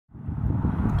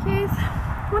Keith,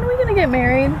 when are we gonna get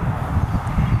married? You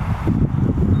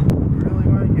really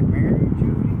want to get married,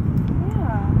 Judy?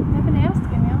 Yeah, I've been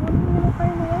asking you. When are you gonna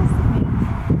finally ask me?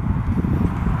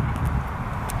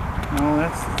 Well,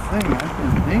 that's the thing. I've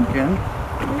been thinking.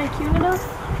 Am I cute enough?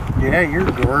 Yeah, you're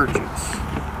gorgeous.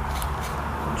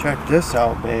 Check this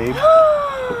out, babe.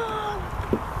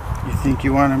 You think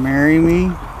you want to marry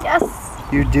me? Yes.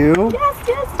 You do? Yes,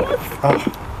 yes, yes. Oh.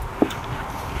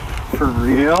 For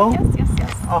real? Yes, yes, yes.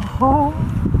 Oh,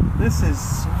 this is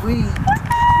sweet.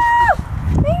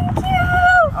 Thank you.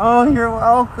 Oh, you're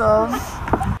welcome.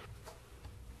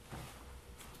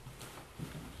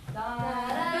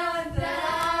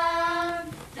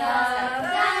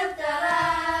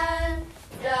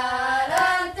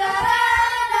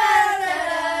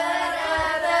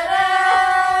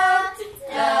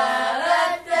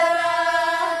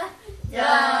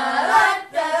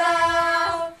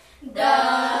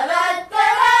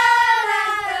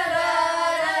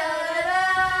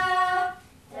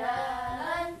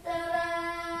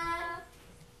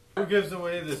 Who gives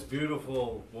away this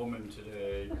beautiful woman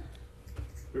today?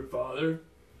 Her father.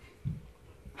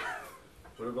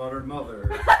 What about her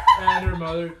mother? And her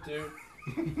mother, too.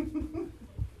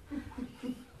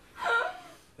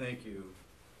 Thank you.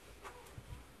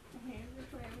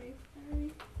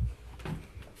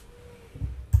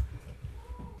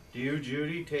 Do you,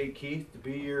 Judy, take Keith to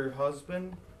be your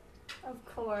husband? Of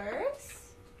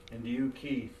course. And do you,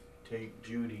 Keith, take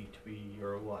Judy to be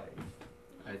your wife?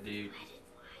 I do.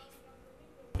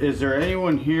 Is there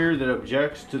anyone here that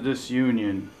objects to this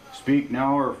union? Speak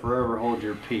now or forever hold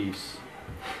your peace.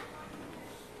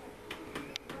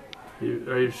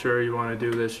 Are you sure you want to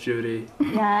do this, Judy?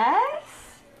 Yes.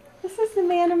 This is the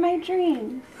man of my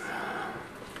dreams.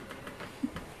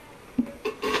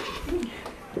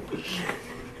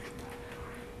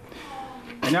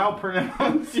 I now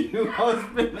pronounce you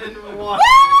husband and wife.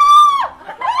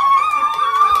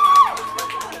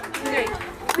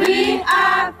 We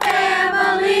are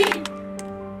family.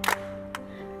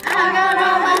 I got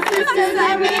all my sisters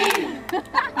and me.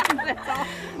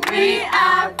 We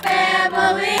are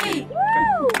family.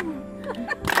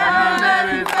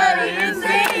 Everybody you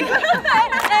see.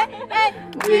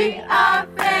 We are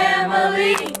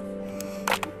family.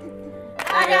 I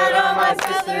got all my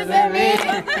sisters and me.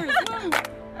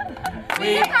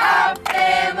 We are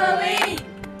family.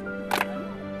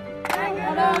 I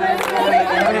got all my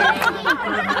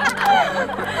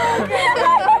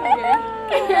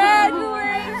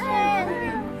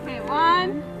Congratulations! Okay,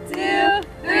 1, 2,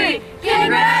 3.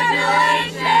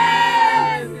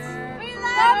 Congratulations! We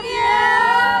love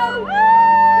you!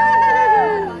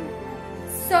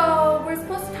 So, we're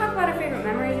supposed to talk about our favorite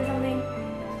memories or something.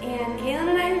 And Kaylin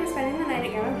and I were spending the night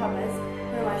at Grandma and Papa's.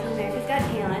 We were watching America's Got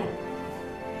Talent.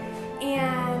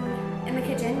 And in the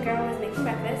kitchen, Grandma was making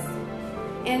breakfast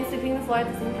and sweeping the floor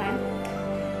at the same time.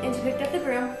 And she picked up the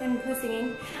broom and was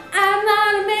singing, I'm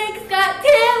not America's Got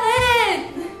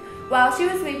Talent! While she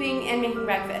was sweeping and making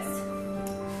breakfast.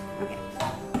 Okay.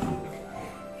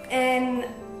 And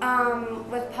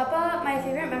with Papa, my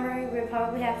favorite memory would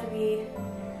probably have to be,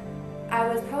 I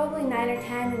was probably 9 or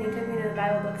 10 and he took me to the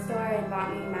Bible bookstore and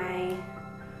bought me my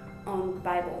own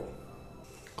Bible.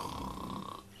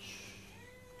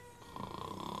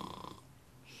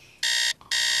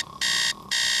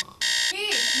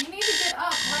 You need to get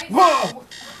up right Whoa! now.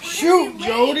 Shoot,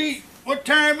 Jody! What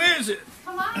time is it?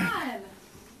 Come on. I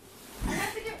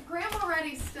have to get Grandma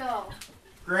ready still.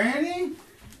 Granny?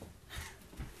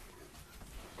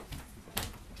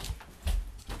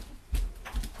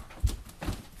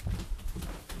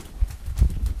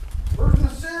 Where's the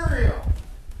cereal?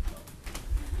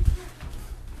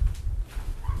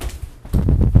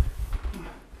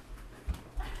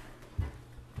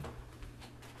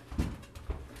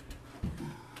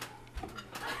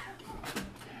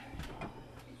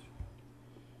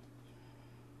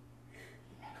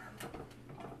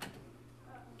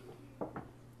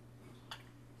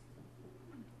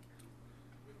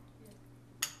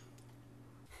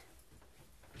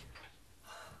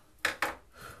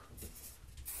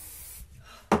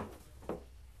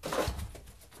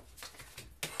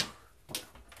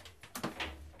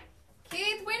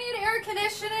 Keith, we need air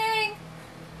conditioning.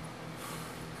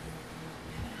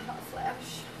 Hot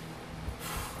flash.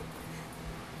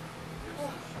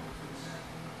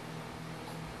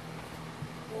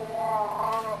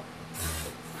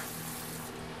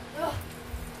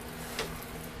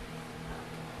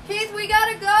 Keith, we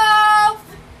gotta go.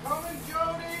 Coming,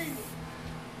 Jody!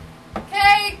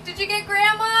 Okay, did you get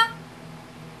Grandma?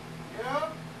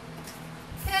 Yep.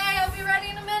 Okay, I'll be ready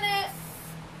in a minute.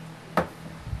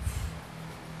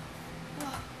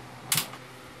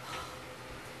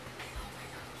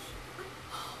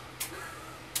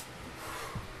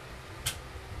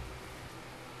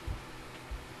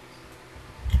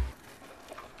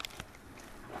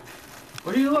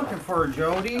 you looking for,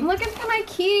 Jody? I'm looking for my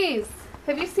keys.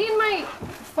 Have you seen my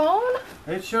phone?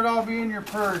 It should all be in your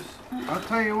purse. I'll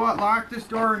tell you what, lock this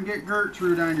door and get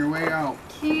Gertrude on your way out.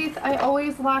 Keith, I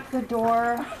always lock the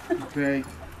door. Okay.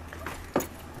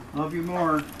 Love you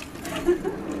more.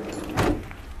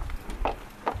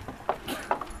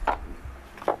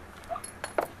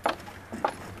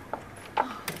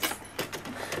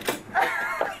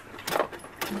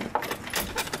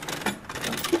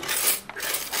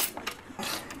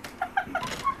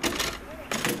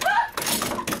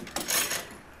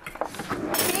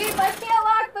 Keith, I can't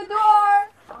lock the door.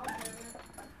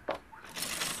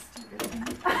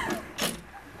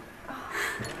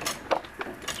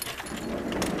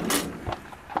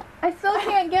 I still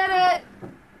can't get it.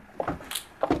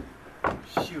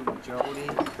 Shoot, Jody.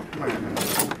 Come on.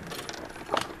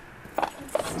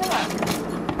 Stop.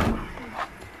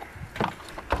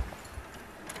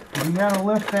 You gotta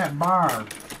lift that bar. I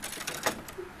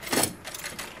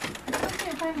still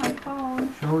can't find my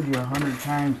phone. Showed you 100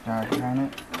 times, doggone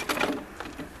it.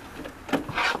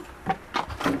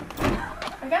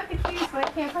 I got the keys, but I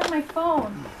can't find my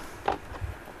phone.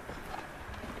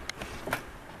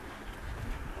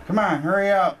 Come on, hurry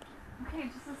up. Okay,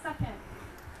 just a second.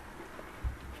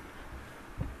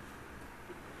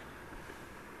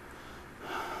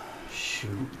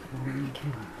 Shoot.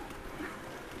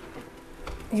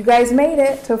 You guys made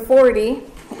it to 40,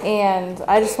 and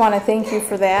I just want to thank you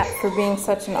for that, for being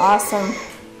such an awesome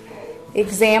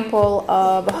example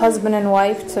of a husband and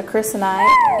wife to Chris and I,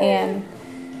 and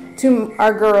to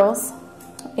our girls.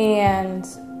 And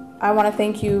I want to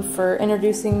thank you for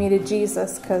introducing me to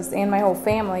Jesus, and my whole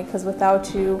family, because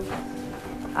without you,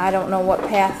 I don't know what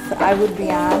path I would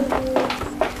be on.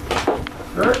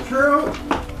 Gertrude,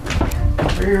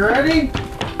 are you ready?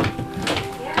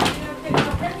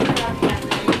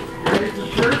 Ready for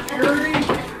church, Gertie?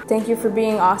 Thank you for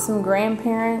being awesome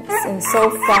grandparents and so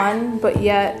fun, but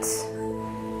yet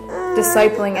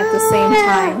discipling at the same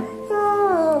time.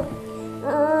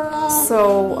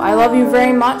 So I love you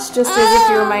very much, just as if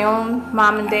you were my own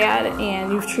mom and dad,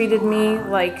 and you've treated me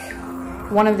like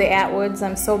one of the Atwoods.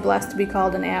 I'm so blessed to be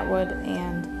called an Atwood,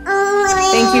 and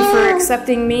thank you for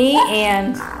accepting me.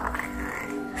 And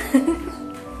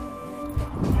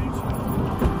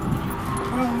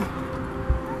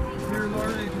Dear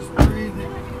Lord, I just pray that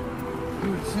you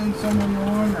would send someone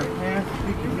along our path that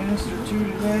we can minister to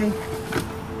today.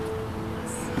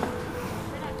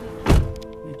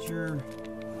 That you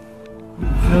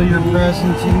feel your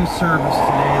presence in the service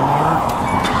today, Lord.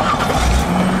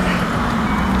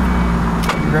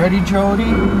 You ready,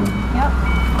 Jody? Yep.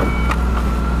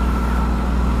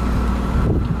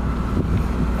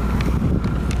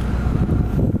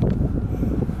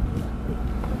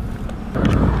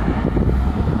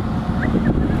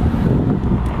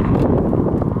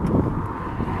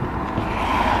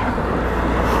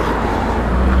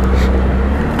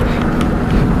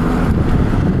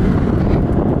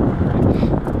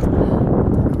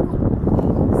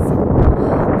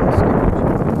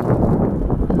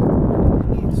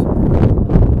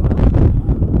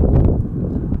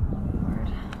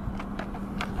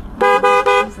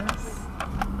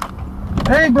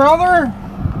 Hey, brother!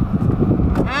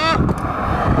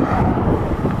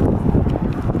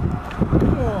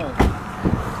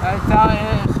 I saw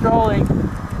you strolling.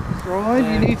 Strolling,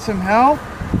 you need some help?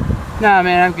 Nah,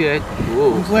 man, I'm good.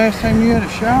 When's the last time you had a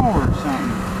shower or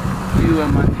something? You a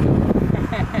month.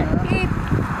 Keith,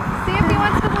 see if he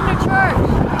wants to come to church.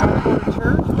 Want to go to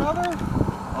church, brother?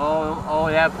 Oh,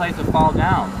 that place will fall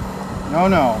down.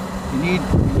 No. You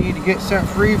need to get set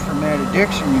free from that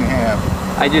addiction you have.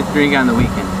 I just drink on the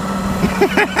weekend.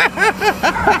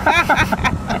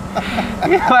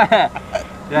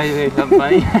 Did I say something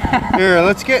funny? Here,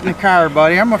 let's get in the car,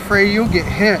 buddy. I'm afraid you'll get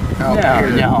hit out here.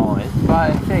 No, it's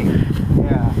fine. Safe.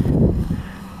 Yeah.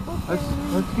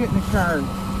 Let's get in the car.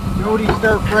 Jody,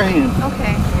 start praying.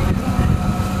 Okay.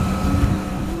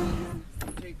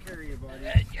 Take care of you, buddy.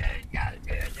 Okay.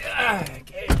 Yeah.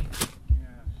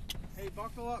 Hey,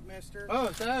 buckle up, mister.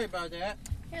 Oh, sorry about that.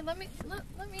 Here, let me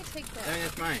take that.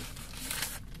 That's mine.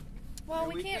 Well,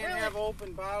 Yeah, we can't really. have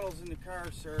open bottles in the car,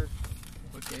 sir.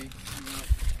 Okay.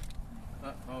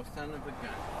 Uh-oh, son of a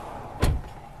gun.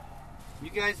 You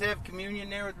guys have communion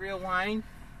there with real wine?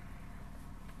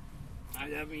 I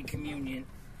love me communion.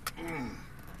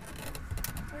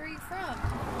 Where are you from?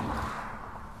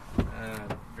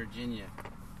 Virginia.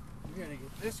 We gotta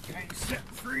get this guy set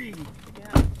free.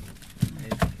 Yeah.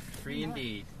 It's free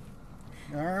indeed.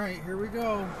 All right, here we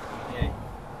go. Okay.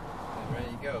 I'm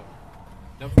ready to go.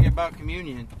 Don't forget about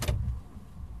communion.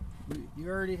 You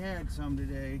already had some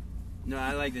today. No,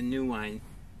 I like the new wine.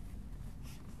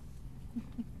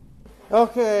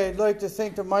 Okay, I'd like to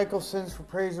thank the Michelsons for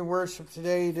praise and worship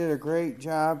today. You did a great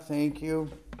job. Thank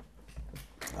you.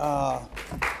 Yeah,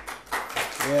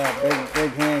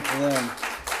 big hand for them.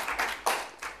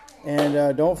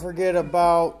 And don't forget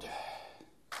about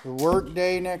the work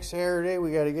day next Saturday.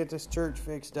 We got to get this church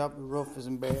fixed up. The roof is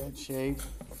in bad shape.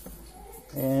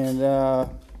 And the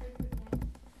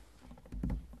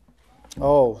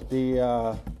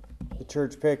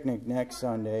church picnic next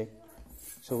Sunday.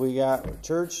 So we got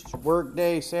church work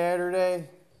day Saturday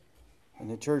and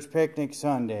the church picnic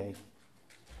Sunday.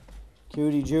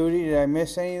 Cutie Judy, did I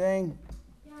miss anything?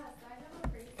 Yes, I have a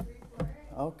praise report.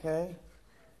 Okay.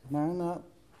 Come on up.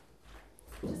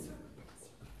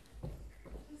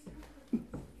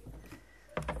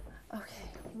 Okay,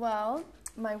 well,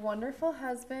 my wonderful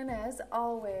husband, as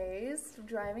always,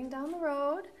 driving down the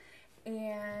road,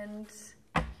 and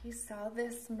he saw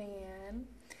this man,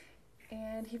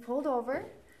 and he pulled over,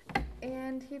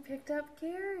 and he picked up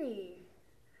Gary.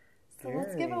 So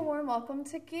let's give a Gary. warm welcome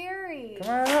to Gary. Come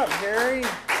on up, Gary.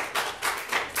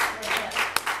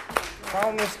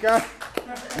 Found this guy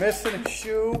missing a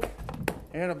shoe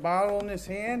and a bottle in his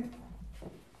hand.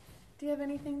 Do you have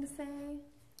anything to say?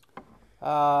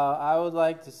 I would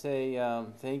like to say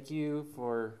thank you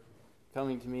for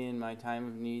coming to me in my time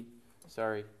of need.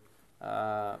 Sorry.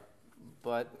 But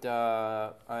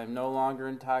I'm no longer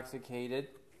intoxicated.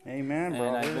 Amen, And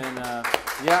brother.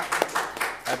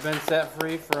 I've been set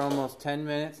free for almost 10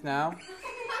 minutes now.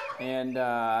 And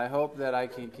I hope that I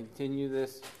can continue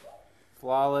this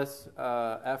flawless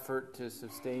effort to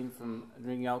sustain from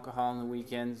drinking alcohol on the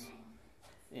weekends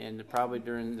and probably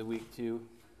during the week too.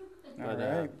 All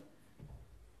right.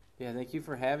 Yeah, thank you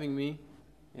for having me.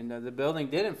 And the building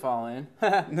didn't fall in.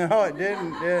 No, it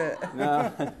didn't.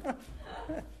 No.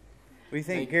 We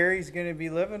think Gary's going to be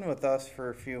living with us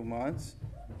for a few months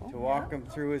to walk him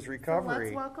through his So recovery.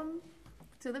 let's welcome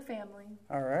to the family.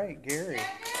 All right, Gary.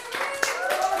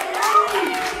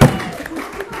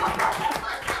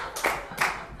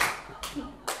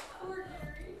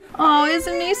 Oh,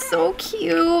 isn't he so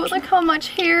cute? Look how much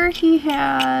hair he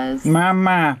has.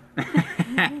 Mama.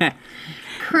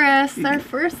 Chris, our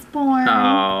firstborn.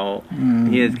 Oh,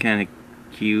 he is kind of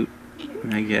cute,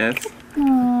 I guess.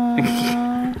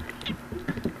 Aww.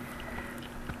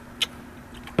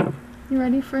 You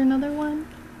ready for another one?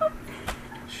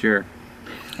 Sure.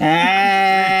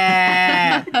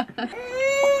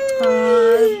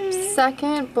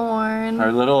 Second born.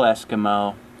 Our little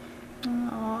Eskimo,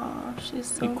 Oh, she's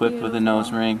so equipped with a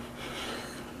nose ring.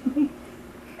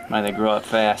 Might they grow up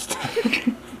fast.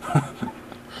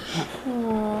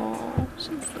 Oh,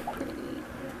 she's so pretty.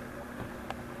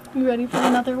 You ready for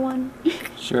another one?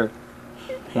 Sure.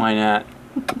 Why not?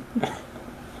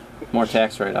 More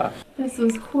tax write-off. This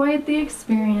was quite the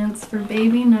experience for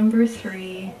baby number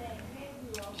 3.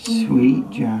 Sweet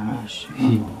Josh.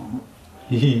 Oh.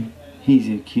 He's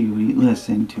a cutie.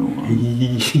 Listen to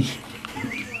him.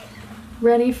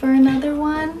 Ready for another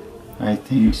one? I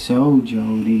think so,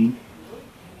 Jody.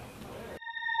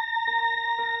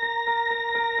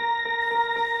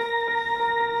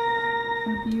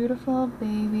 A beautiful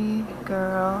baby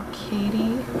girl,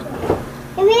 Katie.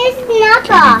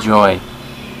 Katie Joy.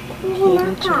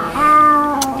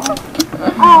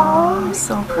 Oh,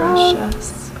 so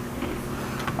precious.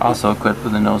 Also equipped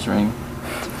with a nose ring.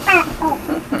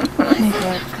 They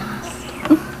grow up fast.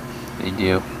 They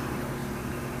do.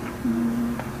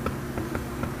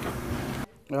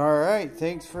 All right,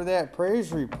 thanks for that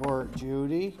praise report,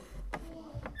 Judy.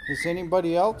 Does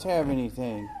anybody else have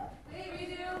anything? Hey, we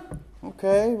do.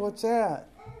 Okay, what's that?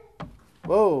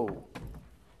 Whoa.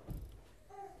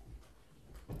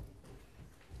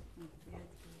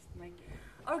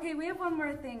 Okay, we have one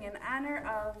more thing. In honor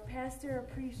of Pastor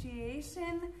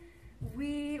Appreciation,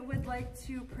 we would like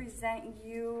to present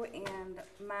you and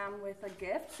Mom with a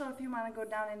gift. So if you want to go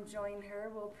down and join her,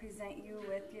 we'll present you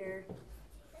with your...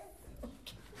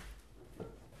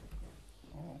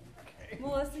 Okay.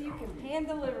 Melissa, you can hand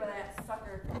deliver that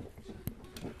sucker.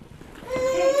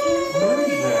 What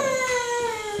is that?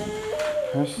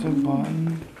 Press the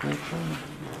button.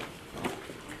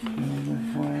 Silver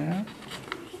flap.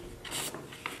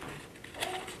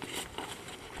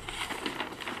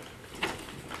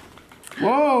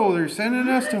 Whoa, they're sending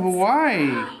us to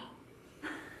Hawaii.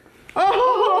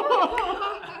 Oh!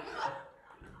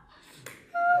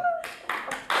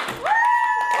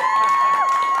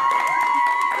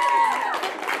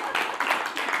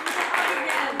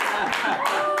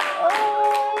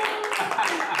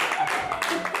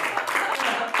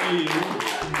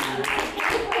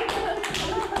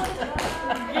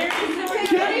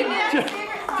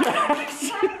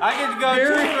 Josh. I get to go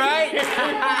too, right?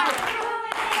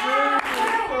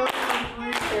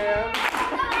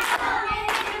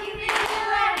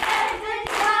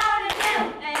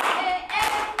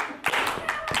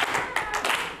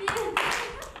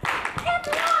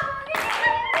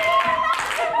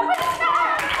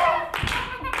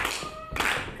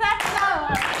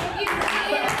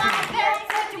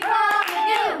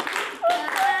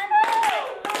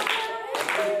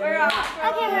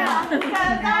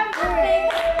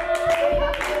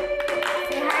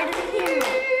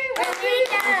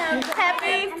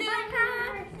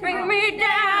 Bring me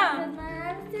down.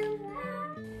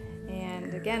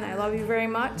 And again, I love you very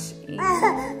much.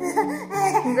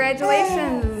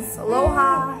 Congratulations.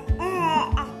 Aloha.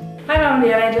 Hi Mom and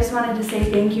Dad, I just wanted to say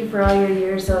thank you for all your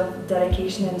years of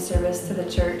dedication and service to the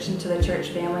church and to the church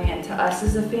family and to us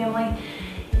as a family.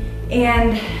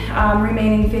 And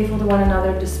remaining faithful to one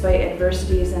another despite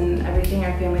adversities and everything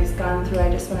our family's gone through. I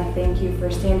just want to thank you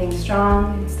for standing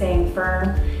strong and staying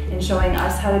firm and showing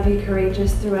us how to be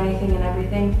courageous through anything and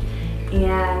everything.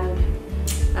 And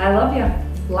I love you.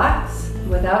 Lots.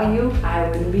 Without you, I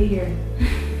wouldn't be here.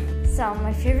 So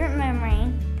my favorite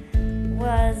memory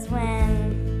was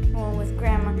when, well, with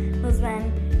Grandma, was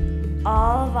when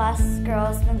all of us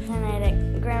girls spent the night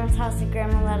at Grandma's house and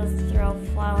Grandma let us throw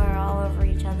flour all over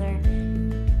each other.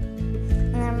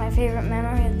 And then my favorite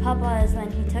memory with Papa is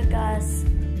when he took us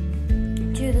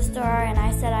to the store and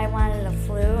I said I wanted a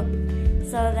flute.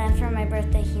 So then for my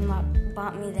birthday he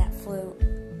bought me that flute.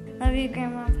 Love you,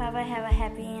 Grandma and Papa. Have a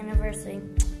happy anniversary.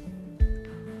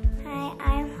 Hi,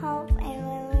 I'm Hope, and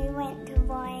when we went to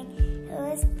Boeing, it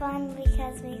was fun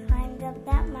because we climbed up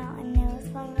that mountain. It was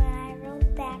fun when I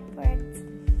rode backwards.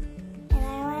 And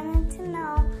I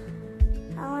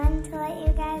wanted to let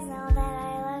you guys know that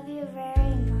I love you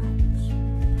very much.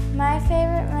 My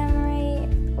favorite memory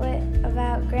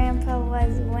about Grandpa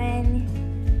was when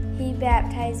he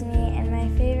baptized me, and my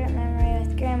favorite memory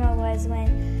with Grandma was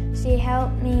when she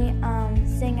helped me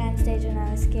sing on stage when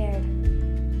I was scared.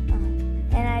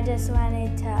 And I just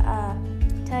wanted to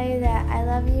tell you that I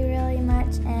love you really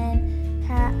much, and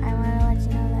I want to let you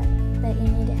know that you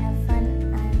need to have fun.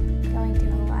 I'm going to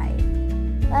Hawaii.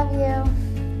 Love you.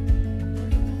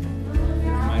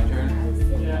 My turn?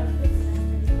 Yeah.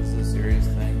 This is a serious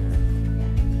thing?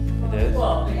 It is?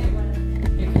 Well, it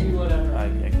can be whatever. I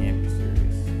can't be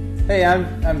serious. Hey,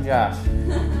 I'm Josh.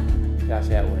 Josh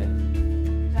Atwood.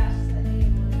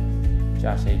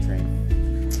 Josh A-Train.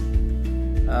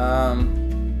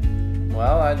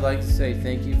 Well, I'd like to say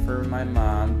thank you for my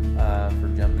mom for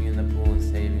jumping in the pool and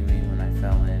saving me when I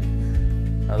fell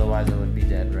in. Otherwise, I would be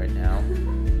dead right now.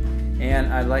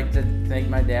 And I'd like to thank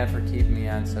my dad for keeping me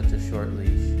on such a short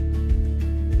leash.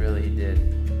 Really, he did.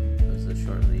 It was a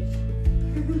short leash.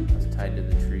 I was tied to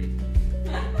the tree.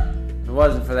 If it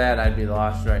wasn't for that, I'd be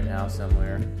lost right now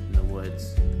somewhere in the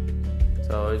woods.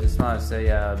 So I just want to say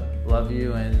love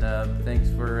you and thanks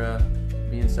for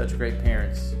being such great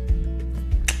parents.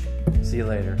 See you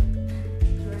later.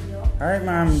 All right,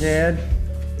 Mom and Dad,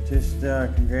 just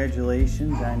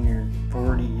congratulations on your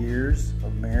 40 years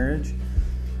of marriage.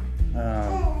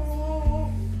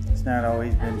 It's not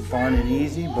always been fun and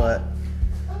easy, but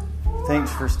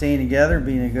thanks for staying together,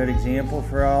 being a good example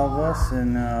for all of us,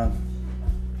 and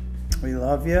we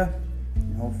love you.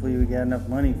 And hopefully we got enough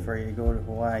money for you to go to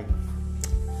Hawaii.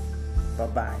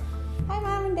 Bye-bye. Hi,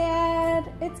 Mom and Dad.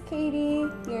 It's Katie,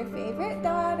 your favorite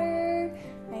daughter.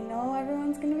 I know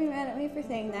everyone's going to be mad at me for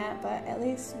saying that, but at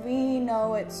least we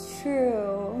know it's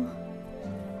true.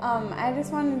 I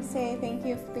just wanted to say thank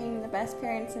you for being the best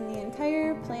parents in the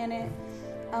entire planet.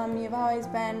 You've always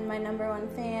been my #1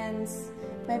 fans,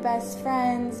 my best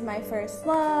friends, my first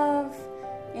love,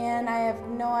 and I have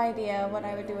no idea what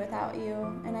I would do without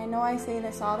you. And I know I say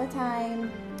this all the time,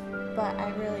 but I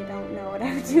really don't know what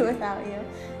I would do without you.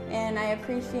 And I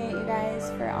appreciate you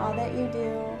guys for all that you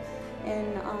do,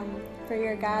 and for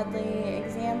your godly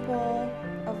example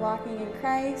of walking in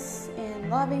Christ and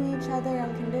loving each other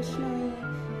unconditionally.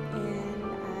 And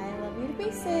I love you to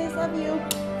pieces. Love you.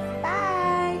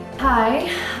 Bye. Hi,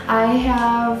 I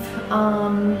have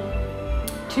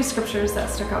 2 scriptures that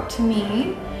stuck out to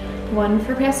me. One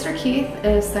for Pastor Keith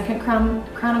is 2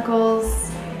 Chronicles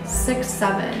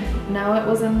 6:7. Now it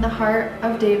was in the heart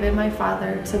of David, my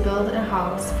father, to build a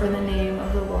house for the name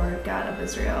of the Lord God of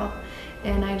Israel.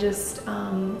 And I just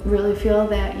really feel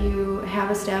that you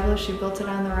have established, you built it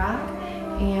on the rock,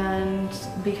 and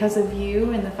because of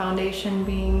you and the foundation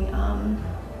being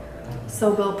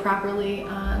so built properly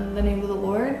on the name of the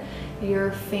Lord,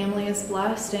 your family is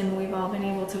blessed, and we've all been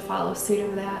able to follow suit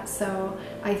of that. So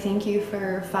I thank you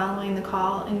for following the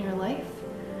call in your life.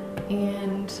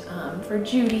 And for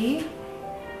Judy,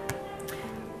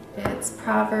 it's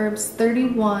Proverbs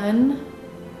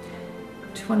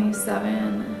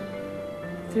 31:27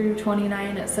 through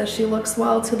 29. It says, she looks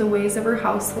well to the ways of her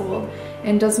household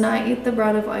and does not eat the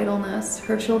bread of idleness.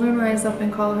 Her children rise up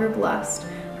and call her blessed,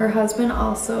 her husband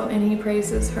also, and he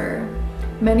praises her.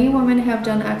 Many women have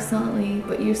done excellently,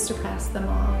 but you surpass them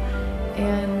all.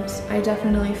 And I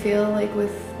definitely feel like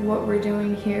with what we're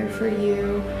doing here for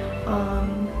you,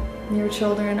 your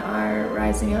children are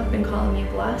rising up and calling you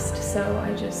blessed. So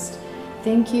I just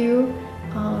thank you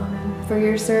for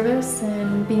your service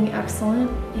and being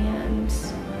excellent. And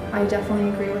I definitely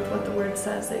agree with what the word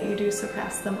says, that you do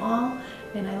surpass them all.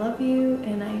 And I love you,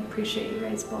 and I appreciate you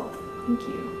guys both. Thank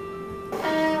you.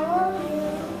 I love you.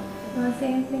 Want to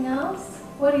say anything else?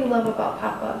 What do you love about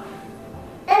Papa?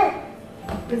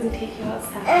 Does he take you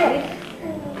outside?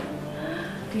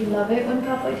 Do you love it when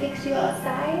Papa takes you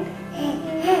outside?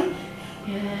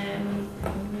 And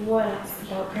what else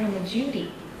about Grandma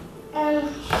Judy? She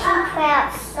play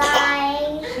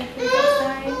outside. She plays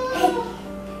outside?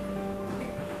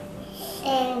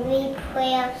 And we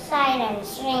play outside and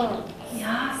swing.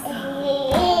 Yeah.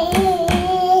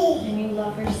 And you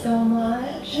love her so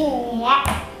much?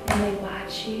 Yeah. And they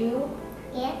watch you?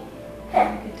 Yeah.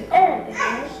 And you get to go there?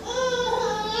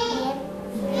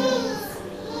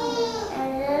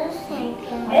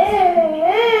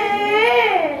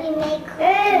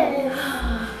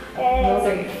 Those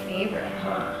are your favorite,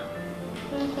 huh?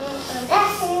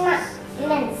 That's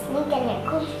not sneaking the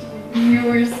cookies. You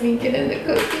were sneaking in the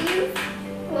cookies?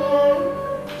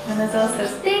 And Azelle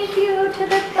says, thank you to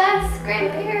the best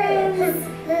grandparents.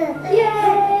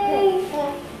 Yay!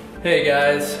 Hey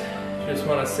guys, just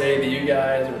want to say that you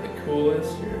guys are the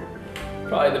coolest. You're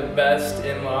probably the best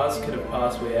in-laws could have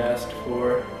possibly asked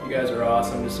for. You guys are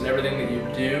awesome, just in everything that you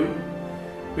do.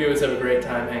 We always have a great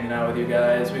time hanging out with you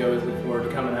guys. We always look forward to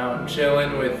coming out and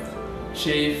chilling with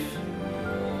Chief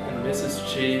and Mrs.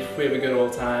 Chief. We have a good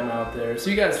old time out there. So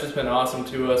you guys have just been awesome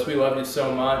to us. We love you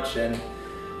so much, and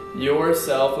your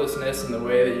selflessness and the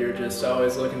way that you're just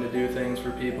always looking to do things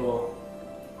for people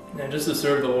and just to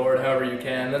serve the Lord however you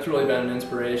can, that's really been an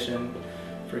inspiration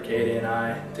for Katie and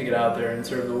I to get out there and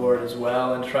serve the Lord as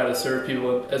well and try to serve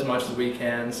people as much as we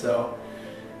can. So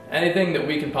anything that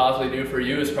we can possibly do for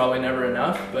you is probably never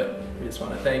enough, but we just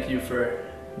want to thank you for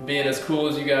being as cool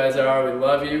as you guys are. We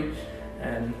love you,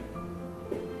 and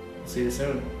see you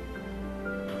soon.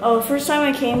 Oh, the first time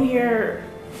I came here,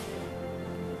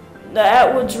 the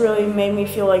Atwoods really made me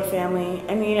feel like family.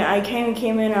 I mean, I kind of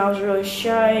came in, I was really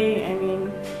shy. I mean,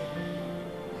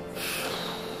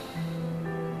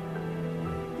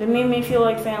 it made me feel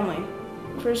like family.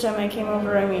 First time I came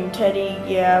over, I mean, Teddy,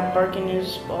 yeah, barking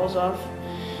his balls off.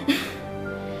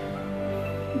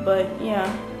 But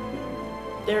yeah,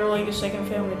 they're like a second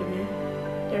family to me.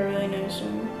 They're really nice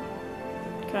and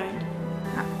kind.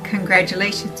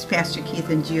 Congratulations, Pastor Keith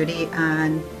and Judy,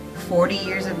 on 40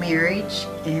 years of marriage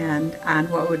and on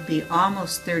what would be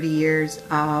almost 30 years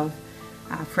of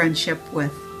friendship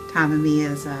with Tom and me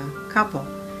as a couple.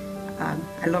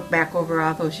 I look back over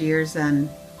all those years, and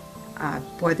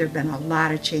boy, there have been a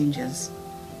lot of changes,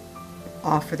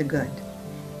 all for the good.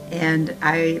 And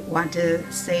I want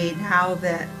to say now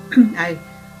that I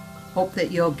hope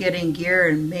that you'll get in gear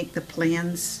and make the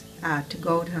plans to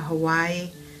go to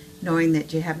Hawaii, knowing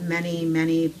that you have many,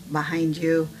 many behind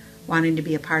you wanting to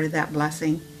be a part of that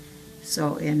blessing.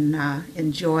 So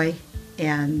enjoy,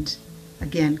 and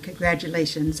again,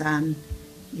 congratulations on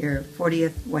your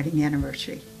 40th wedding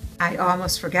anniversary. I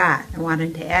almost forgot, I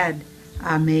wanted to add,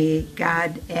 may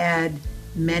God add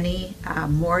many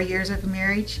more years of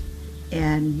marriage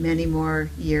and many more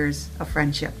years of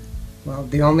friendship. Well,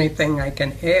 the only thing I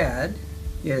can add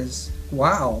is,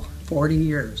 wow, 40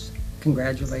 years.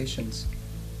 Congratulations.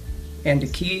 And to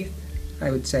Keith,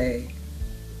 I would say,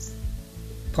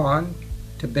 pawn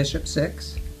to bishop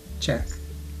 6, check.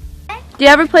 Do you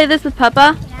ever play this with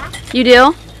Papa? Yeah. You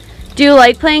do? Do you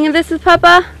like playing this with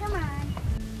Papa? Come on.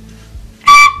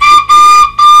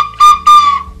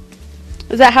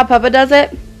 Is that how Papa does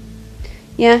it?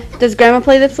 Yeah. Does Grandma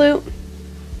play the flute?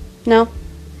 No?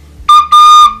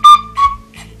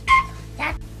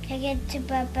 Can I get to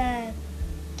Papa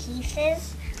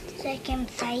Keith's so I can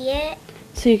play it?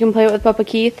 So you can play it with Papa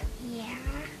Keith? Yeah.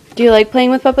 Do you like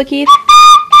playing with Papa Keith?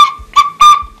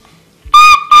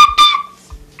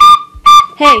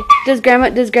 Hey, does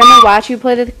Grandma watch you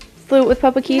play the flute with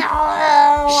Papa Keith?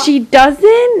 No. She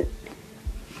doesn't?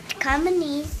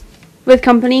 Companies. With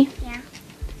company? Yeah.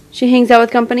 She hangs out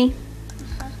with company?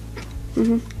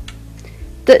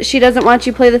 She doesn't want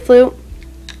you play the flute?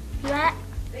 What?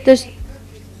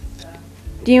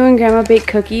 Do you and Grandma bake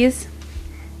cookies?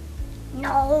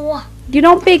 No. You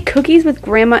don't bake cookies with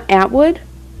Grandma Atwood?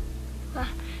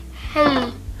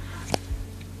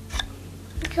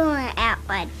 Grandma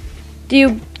Atwood.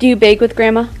 Do you bake with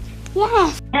Grandma?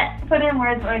 Yes. Can't put in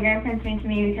words what grandparents mean to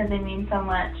me because they mean so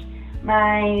much.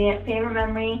 My favorite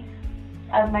memory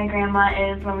of my grandma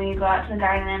is when we go out to the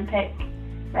garden and pick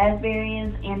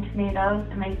raspberries and tomatoes.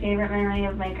 And my favorite memory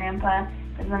of my grandpa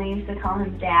is when I used to call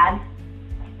him Dad.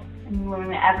 And when we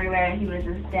went everywhere, he was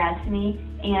his dad to me.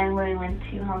 And when we went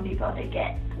to Home Depot to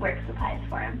get work supplies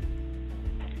for him.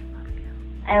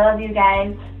 I love you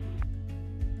guys.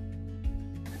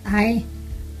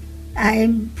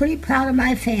 I'm pretty proud of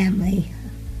my family.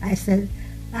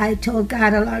 I told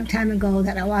God a long time ago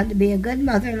that I wanted to be a good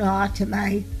mother-in-law to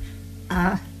my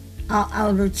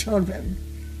older children.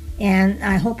 And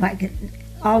I hope I can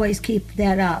always keep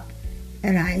that up.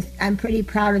 And I'm pretty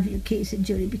proud of you, Keith and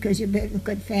Judy, because you've been a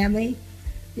good family.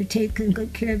 You're taking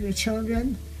good care of your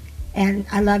children. And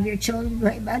I love your children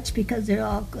very much because they're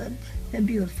all good and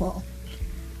beautiful.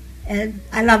 And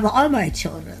I love all my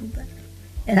children.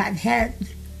 And I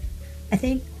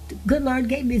think the good Lord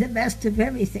gave me the best of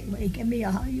everything when He gave me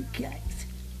all you guys.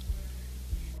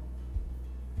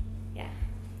 Yeah.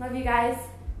 Love you guys.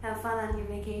 Have fun on your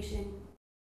vacation.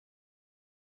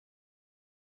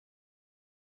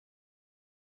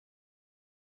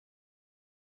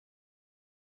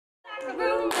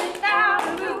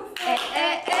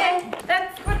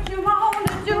 That's what you want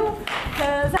to do,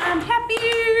 'cause I'm happy.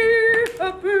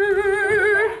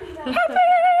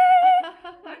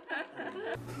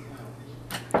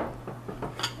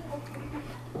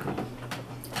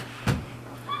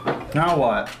 Now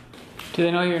what? Do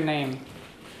they know your name?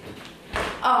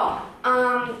 Oh,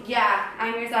 yeah.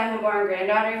 I'm your second-born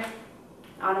granddaughter,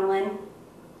 Autumn Lynn.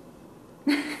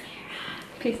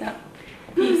 Peace out.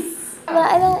 Peace. But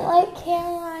I don't like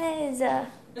cameras.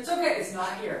 It's okay, it's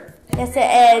not here. Yes, it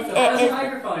is. The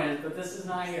microphone is, but this is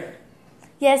not here.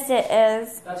 Yes, it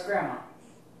is. That's Grandma.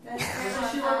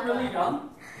 Doesn't she look really young?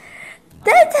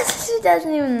 She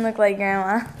doesn't even look like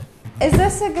Grandma. Is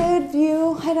this a good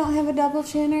view? I don't have a double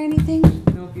chin or anything?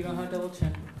 Nope, you don't have double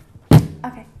chin.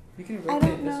 Okay. You can I rotate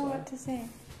don't this know way. what to say.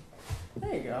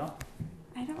 There you go.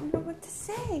 I don't know what to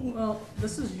say. Well,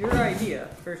 this is your idea.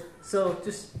 First, so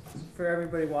just for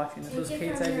everybody watching, this was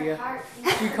Kate's idea.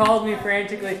 She called me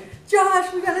frantically,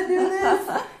 Josh, we gotta do this.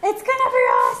 It's gonna be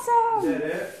awesome. Is that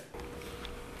it?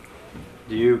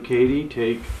 Do you, Katie,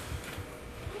 take...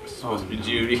 It's supposed to be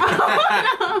Judy.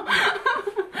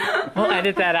 We'll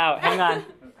edit that out. Hang on.